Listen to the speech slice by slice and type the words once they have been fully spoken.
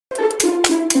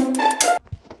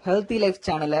Healthy life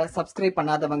சேனலை subscribe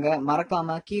பண்ணாதவங்க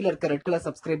மறக்காம கீழே இருக்க ரெட் கலர்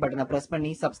சப்ஸ்கிரைப் பட்டனை பிரஸ்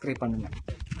பண்ணி சப்ஸ்கிரைப் பண்ணுங்க.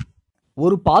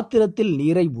 ஒரு பாத்திரத்தில்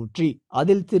நீரை ஊற்றி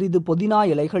அதில் சிறிது புதினா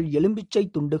இலைகள், எலும்பிச்சை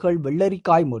துண்டுகள்,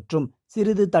 வெள்ளரிக்காய் மற்றும்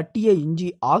சிறிது தட்டிய இஞ்சி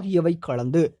ஆகியவை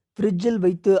கலந்து ஃப்ரிட்ஜில்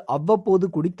வைத்து அவ்வப்போது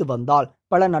குடித்து வந்தால்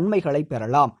பல நன்மைகளை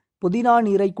பெறலாம். புதினா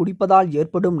நீரை குடிப்பதால்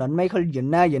ஏற்படும் நன்மைகள்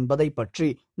என்ன என்பதை பற்றி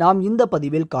நாம் இந்த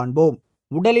பதிவில் காண்போம்.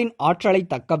 உடலின் ஆற்றலை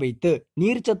தக்க வைத்து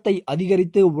நீர்ச்சத்தை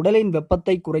அதிகரித்து உடலின்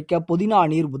வெப்பத்தை குறைக்க புதினா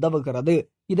நீர் உதவுகிறது.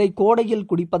 இதை கோடையில்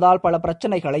குடிப்பதால் பல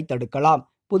பிரச்சனைகளை தடுக்கலாம்.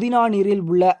 புதினா நீரில்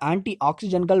உள்ள ஆன்டி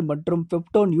ஆக்சிஜன்கள் மற்றும்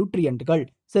பெப்டோ நியூட்ரியன்ட்கள்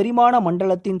செரிமான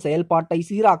மண்டலத்தின் செயல்பாட்டை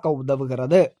சீராக்க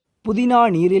உதவுகிறது. புதினா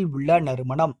நீரில் உள்ள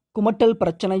நறுமணம் குமட்டல்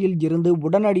பிரச்சனையில் இருந்து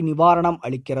உடனடி நிவாரணம்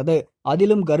அளிக்கிறது.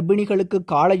 அதிலும் கர்ப்பிணிகளுக்கு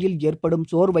காலையில் ஏற்படும்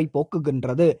சோர்வை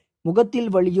போக்குகின்றது. முகத்தில்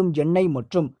வழியும் எண்ணெய்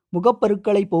மற்றும்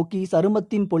முகப்பருக்களை போக்கி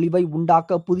சருமத்தின் பொலிவை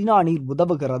உண்டாக்க புதினா நீர்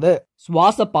உதவுகிறது.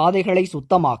 சுவாச பாதைகளை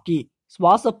சுத்தமாக்கி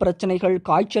சுவாச பிரச்சனைகள்,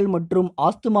 காய்ச்சல் மற்றும்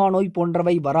ஆஸ்துமா நோய்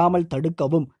போன்றவை வராமல்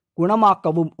தடுக்கவும்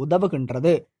குணமாக்கவும்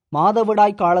உதவுகின்றது.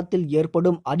 மாதவிடாய் காலத்தில்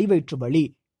ஏற்படும் அடிவயிற்று வலி,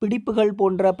 பிடிப்புகள்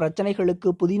போன்ற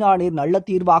பிரச்சனைகளுக்கு புதினா நீர் நல்ல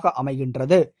தீர்வாக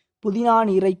அமைகின்றது. புதினா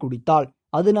நீரை குடித்தால்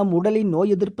அது நம் உடலின்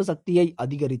நோய் எதிர்ப்பு சக்தியை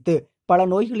அதிகரித்து பல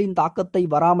நோய்களின் தாக்கத்தை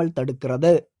வராமல்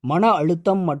தடுக்கிறது. மன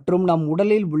அழுத்தம் மற்றும் நம்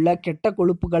உடலில் உள்ள கெட்ட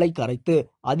கொழுப்புகளை கரைத்து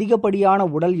அதிகப்படியான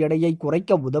உடல் எடையை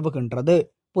குறைக்க உதவுகின்றது.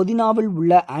 புதினாவில்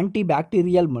உள்ள ஆன்டி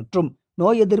பாக்டீரியல் மற்றும்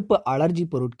நோய் எதிர்ப்பு அலர்ஜி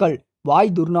பொருட்கள்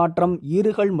வாய் துர்நாற்றம்,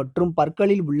 ஈறுகள் மற்றும்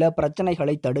பற்களில் உள்ள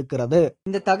பிரச்சனைகளை தடுக்கிறது.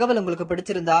 இந்த தகவல் உங்களுக்கு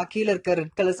பிடிச்சிருந்தா கீழே இருக்க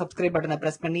ரெட் கலர் சப்ஸ்கிரைப் பட்டனை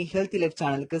பிரஸ் பண்ணி ஹெல்த்தி லைஃப்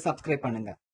சேனலுக்கு சப்ஸ்கிரைப் பண்ணுங்க.